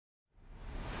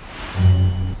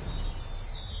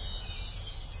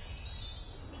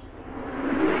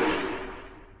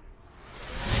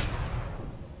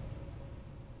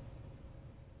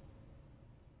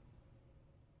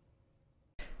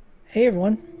Hey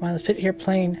everyone, Mindlesspit here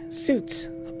playing Suits,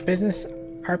 a business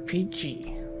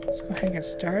RPG. Let's go ahead and get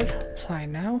started. Apply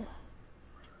now.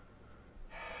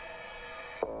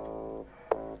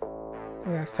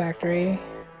 We got factory,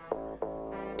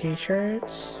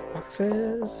 t-shirts,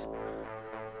 boxes.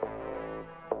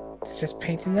 It's just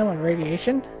painting them on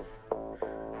radiation.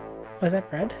 Was that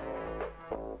bread?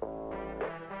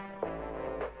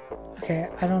 Okay,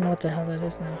 I don't know what the hell that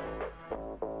is now.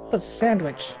 Oh, it's a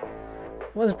sandwich.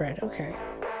 It was bread, okay.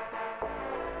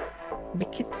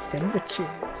 Making sandwiches.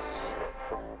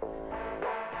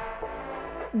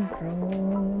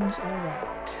 Drones,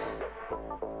 alright.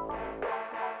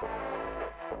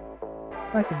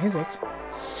 I like the music.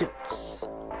 Suits.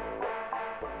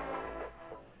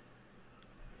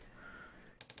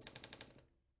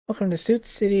 Welcome to Suits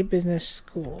City Business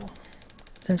School.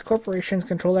 Since corporations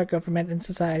control our government and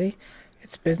society,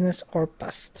 it's business or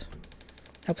bust.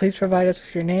 Now please provide us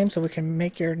with your name so we can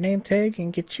make your name tag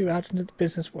and get you out into the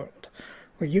business world,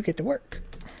 where you get to work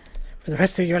for the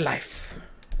rest of your life.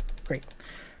 Great.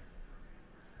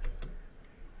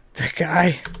 The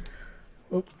guy.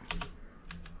 Oop.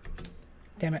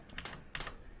 Damn it.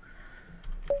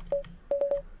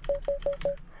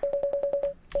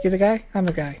 You're the guy? I'm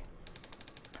the guy.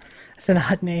 It's an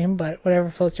odd name, but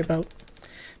whatever floats your boat.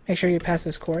 Make sure you pass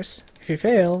this course. If you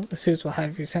fail, the suits will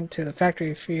have you sent to the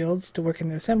factory fields to work in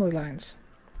the assembly lines.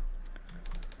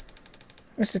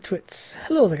 Mr. Twits.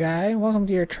 Hello, the guy. Welcome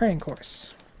to your training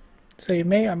course. So you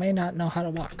may or may not know how to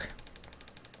walk.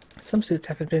 Some suits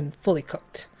haven't been fully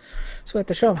cooked, so we have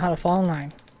to show them how to fall in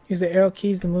line. Use the arrow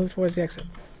keys to move towards the exit.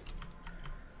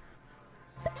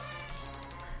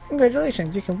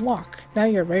 Congratulations, you can walk. Now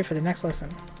you're ready for the next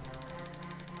lesson.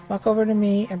 Walk over to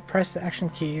me and press the action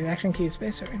key. The action key is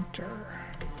space or enter.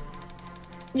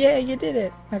 Yeah, you did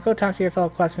it! Now go talk to your fellow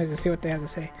classmates and see what they have to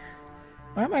say.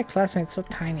 Why are my classmates so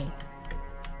tiny?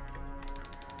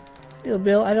 Little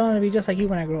Bill, I don't want to be just like you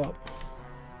when I grow up.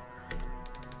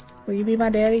 Will you be my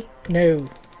daddy? No.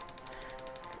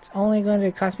 It's only going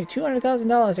to cost me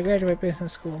 $200,000 to graduate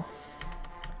business school.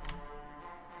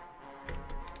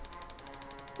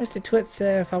 Mr. Twit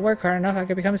said if I work hard enough I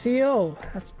could become a CEO.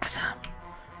 That's awesome.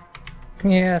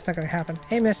 Yeah, that's not going to happen.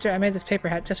 Hey mister, I made this paper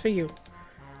hat just for you.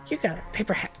 You got a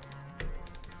paper hat.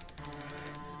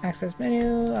 Access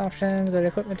menu, options, go to the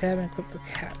equipment tab and equip the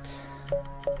hat.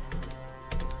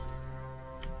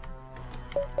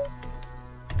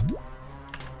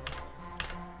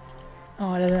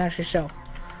 Oh, it doesn't actually show.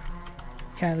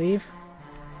 Can I leave?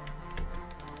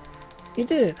 You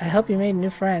did it. I hope you made new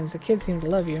friends. The kids seem to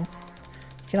love you. You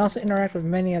can also interact with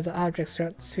many of the objects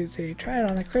throughout the suit city. Try it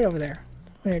on the crate over there.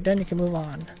 When you're done, you can move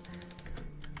on.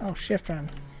 Oh, shift run.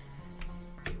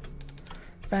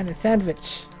 Found a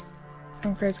sandwich.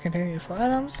 Some crates contain useful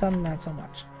items, some not so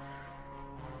much.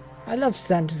 I love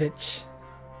sandwich.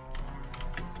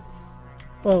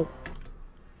 Whoa.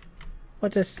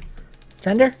 What this?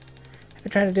 Sender? I've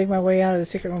been trying to dig my way out of the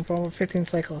secret room for over 15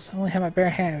 cycles. I only have my bare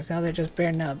hands, now they're just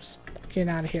bare nubs. Getting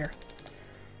out of here.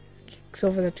 Kicks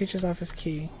over the teacher's office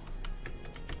key.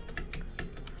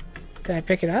 Did I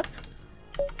pick it up?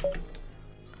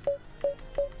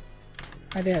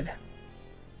 I did.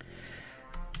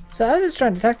 So I was just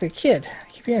trying to talk to the kid. I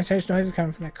keep hearing strange noises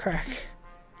coming from that crack.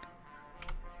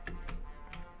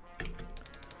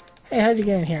 Hey, how'd you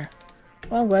get in here?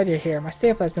 Well, I'm glad you're here. My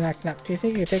stapler has been acting up. Do you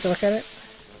think you could take a look at it?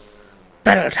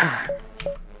 Battle time!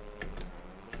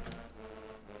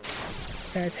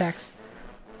 Air attacks.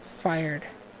 Fired.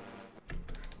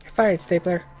 You're fired,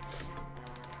 stapler.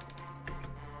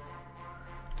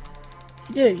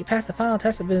 You did it. You passed the final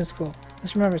test of business school.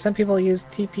 Just remember, some people use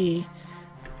TP.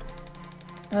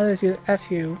 Others use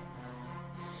FU.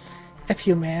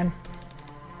 FU, man.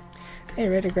 Hey,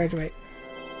 ready to graduate.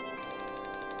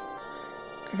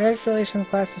 Congratulations,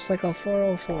 class of Cycle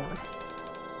 404.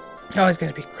 You're always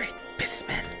going to be great.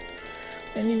 Businessman.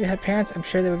 If any of you had parents, I'm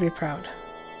sure they would be proud.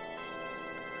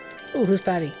 Ooh, who's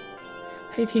fatty?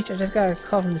 Hey, teacher, I just got a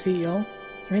call from the CEO.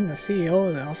 You mean the CEO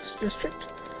of the office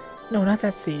district? No, not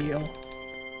that CEO.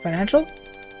 Financial?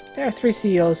 There are 3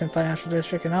 CEOs in Financial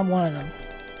District, and I'm one of them.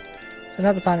 So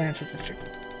not the Financial District.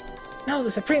 No,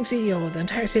 the Supreme CEO of the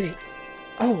entire city.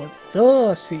 Oh, the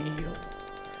CEO.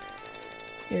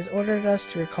 He has ordered us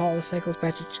to recall the Cycles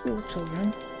batch of school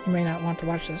children. You may not want to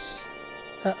watch this.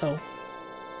 Uh-oh.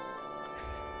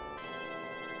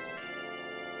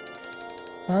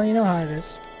 Well, you know how it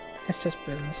is. It's just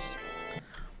business.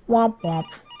 Womp womp.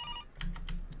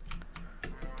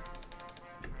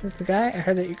 This is the guy? I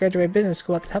heard that you graduated business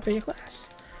school at the top of your class.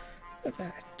 We have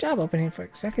a job opening for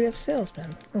executive salesman.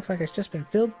 Looks like it's just been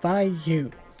filled by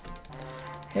you.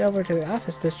 Head over to the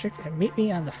office district and meet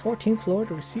me on the 14th floor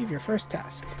to receive your first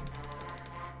task.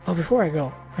 Oh, before I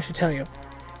go, I should tell you.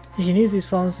 You can use these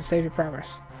phones to save your progress.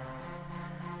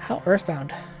 How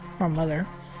earthbound. Or mother.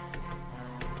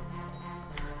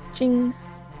 Ching!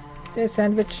 There's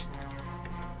sandwich.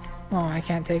 Oh, I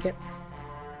can't take it.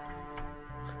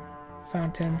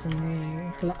 Fountains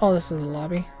in the... Oh, this is the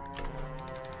lobby.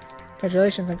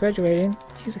 Congratulations on graduating.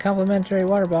 Use a complimentary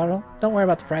water bottle. Don't worry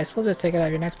about the price. We'll just take it out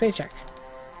of your next paycheck.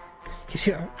 Gives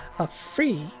you a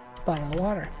free bottle of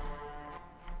water.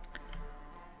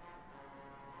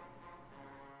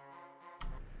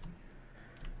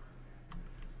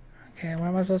 Okay, where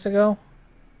am I supposed to go?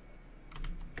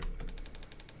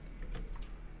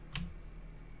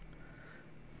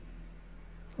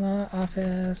 Law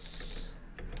office.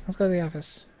 Let's go to the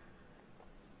office.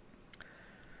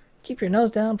 Keep your nose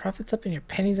down, profits up, and your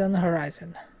pennies on the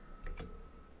horizon. Is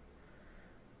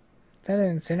that an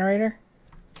incinerator?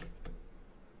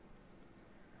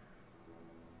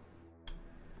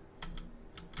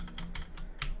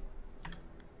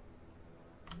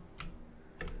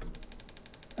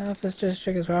 The office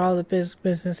district is where all the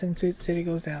business in Suit City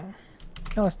goes down.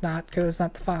 No, it's not, because it's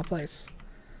not the file place.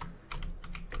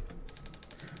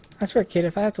 I swear, kid,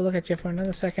 if I have to look at you for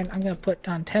another second, I'm going to put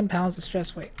on 10 pounds of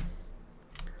stress weight.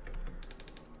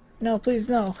 No, please,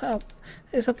 no. Help.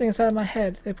 There's something inside my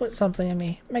head. They put something in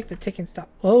me. Make the ticking stop.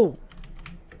 Whoa.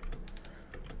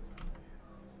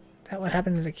 That what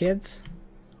happened to the kids?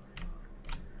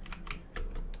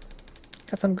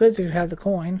 Got some goods if you have the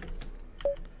coin.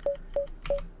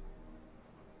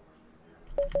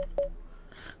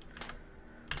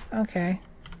 Okay.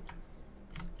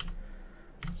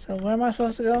 So where am I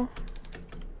supposed to go?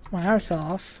 My arms fell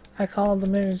off. I called the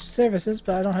emergency services,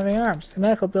 but I don't have any arms. The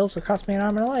medical bills would cost me an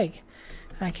arm and a leg.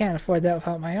 And I can't afford that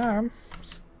without my arms.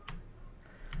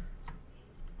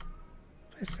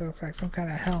 This looks like some kind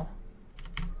of hell.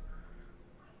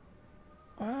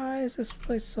 Why is this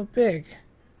place so big?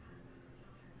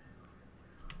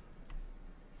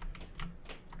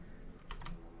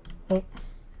 Oh.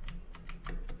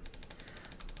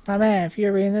 My man, if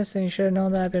you're reading this, then you should have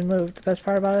known that I've been moved. The best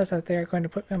part about it is that they are going to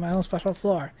put me on my own special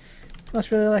floor. You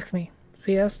must really like me.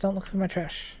 P.S. Don't look through my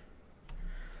trash.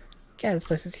 Yeah, this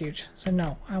place is huge. So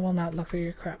no, I will not look through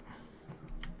your crap.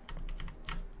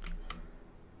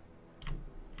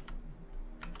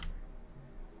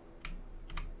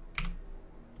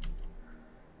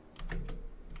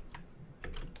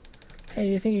 Hey, do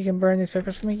you think you can burn these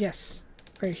papers for me? Yes.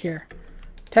 Right here.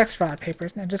 Tax fraud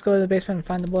papers. Now just go to the basement and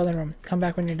find the boiler room. Come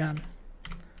back when you're done.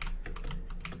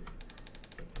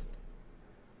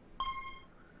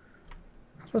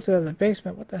 I'm supposed to go to the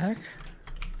basement. What the heck?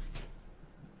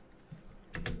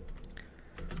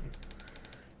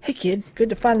 Hey kid, good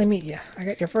to finally meet you. I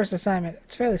got your first assignment.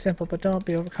 It's fairly simple, but don't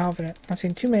be overconfident. I've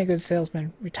seen too many good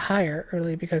salesmen retire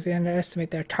early because they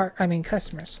underestimate their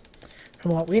customers.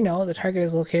 From what we know, the target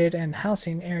is located in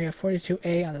housing area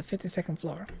 42A on the 52nd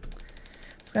floor.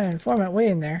 I've got an informant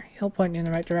waiting there. He'll point you in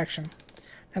the right direction.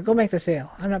 Now go make the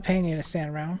sale. I'm not paying you to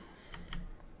stand around.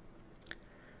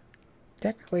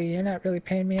 Technically, you're not really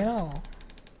paying me at all.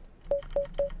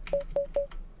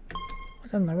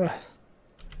 What's on the roof?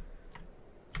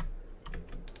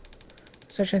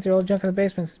 Searching through old junk in the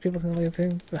basement since people can leave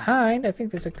things behind. I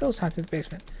think there's a ghost haunted the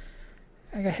basement.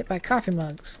 I got hit by coffee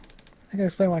mugs. I can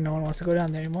explain why no one wants to go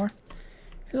down there anymore.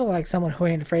 You look like someone who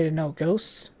ain't afraid of no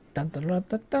ghosts. Dun, dun, dun,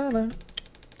 dun, dun, dun.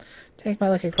 Take my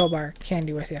lucky crowbar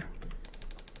candy with you.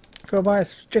 Crowbar is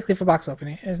strictly for box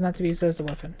opening. It is not to be used as a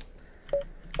weapon.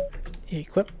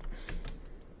 Equip.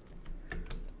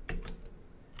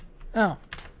 Oh.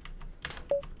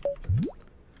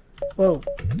 Whoa.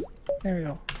 There we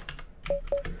go.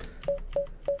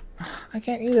 I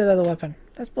can't use that other weapon.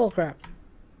 That's bullcrap.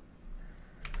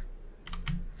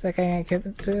 Is that guy gonna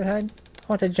commit suicide? I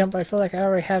want to jump, but I feel like I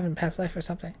already have in past life or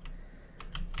something.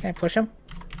 Can I push him?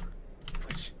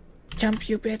 Push. Jump,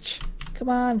 you bitch. Come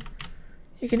on.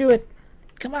 You can do it.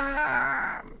 Come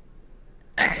on.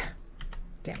 Ah.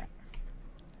 Damn it.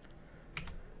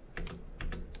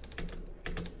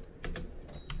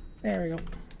 There we go.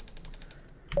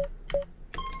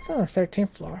 It's on the 13th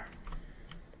floor.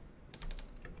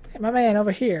 Hey, my man,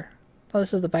 over here. Oh,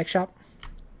 this is the bike shop.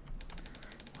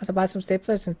 Want to buy some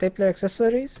staplers and stapler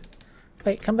accessories?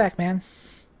 Wait, come back, man.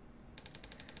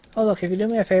 Oh, look, if you do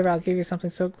me a favor, I'll give you something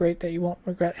so great that you won't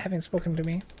regret having spoken to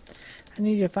me. I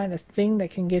need you to find a thing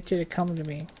that can get you to come to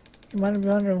me. You might be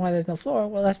wondering why there's no floor.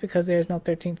 Well, that's because there's no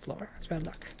 13th floor. That's bad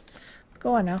luck.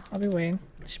 Go on now. I'll be waiting.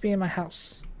 It should be in my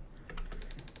house.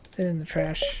 It's in the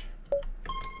trash.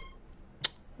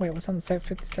 Wait, what's on the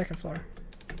 52nd floor?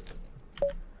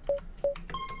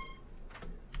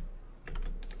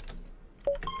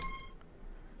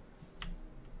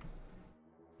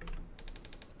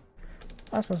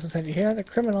 Osmos sent you here. The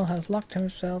criminal has locked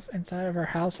himself inside of our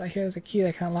house. I hear there's a key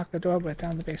that can unlock the door, but it's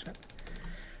down in the basement.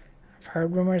 I've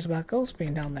heard rumors about ghosts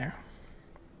being down there.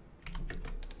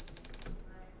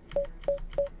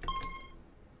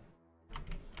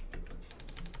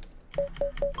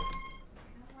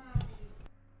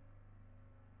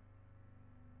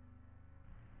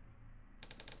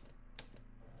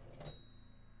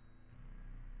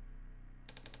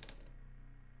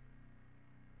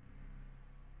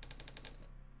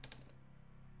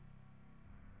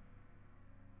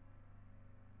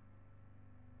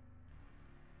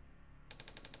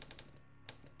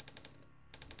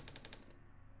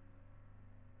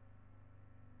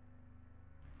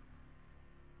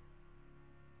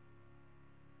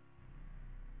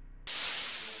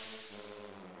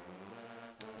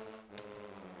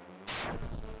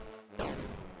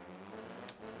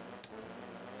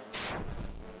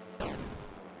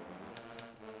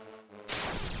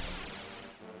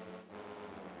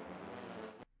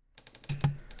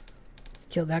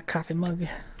 Kill that coffee mug.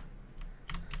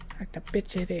 Like the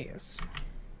bitch it is.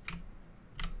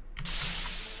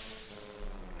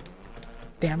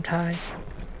 Damn tie.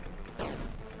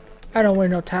 I don't wear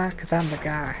no tie because I'm the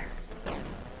guy.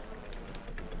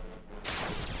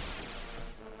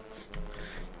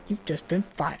 You've just been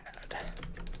fired.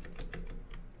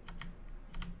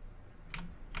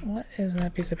 What is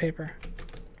that piece of paper?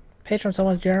 Page from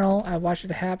someone's journal. I watched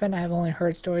it happen. I have only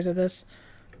heard stories of this.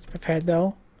 It's prepared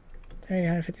though.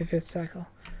 355th cycle.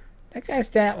 That guy's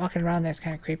dad walking around there is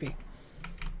kind of creepy.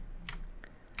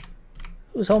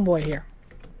 Who's homeboy here?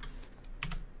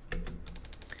 I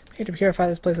need to purify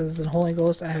this place as a holy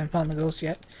ghost. I haven't found the ghost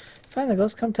yet. If you find the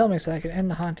ghost, come tell me so I can end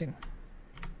the haunting.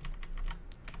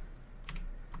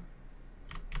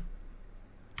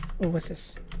 Oh, what's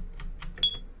this?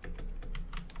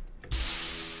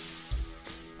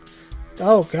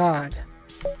 Oh, God.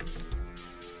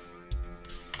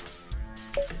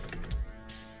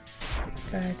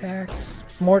 Guy attacks.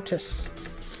 Mortis.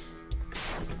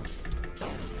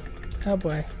 Oh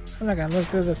boy. I'm not gonna look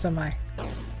through this, am I?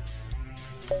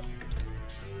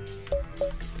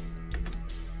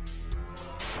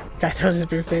 Guy throws his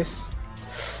briefcase.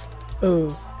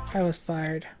 Ooh, I was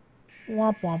fired.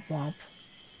 Womp womp womp.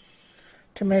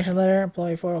 Termination letter.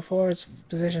 Employee 404's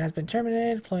position has been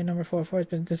terminated. Employee number 404 has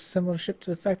been disassembled and shipped to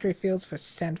the factory fields for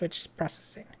sandwich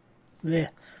processing. Blech.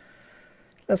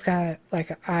 That's kind of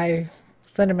like an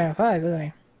Slenderman with eyes, isn't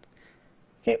he?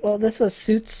 Okay, well, this was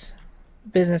Suits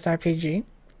Business RPG.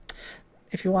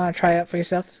 If you want to try it out for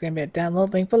yourself, there's going to be a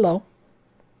download link below.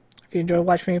 If you enjoyed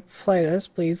watching me play this,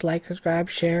 please like, subscribe,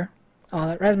 share, all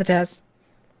that razzmatazz.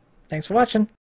 Thanks for watching.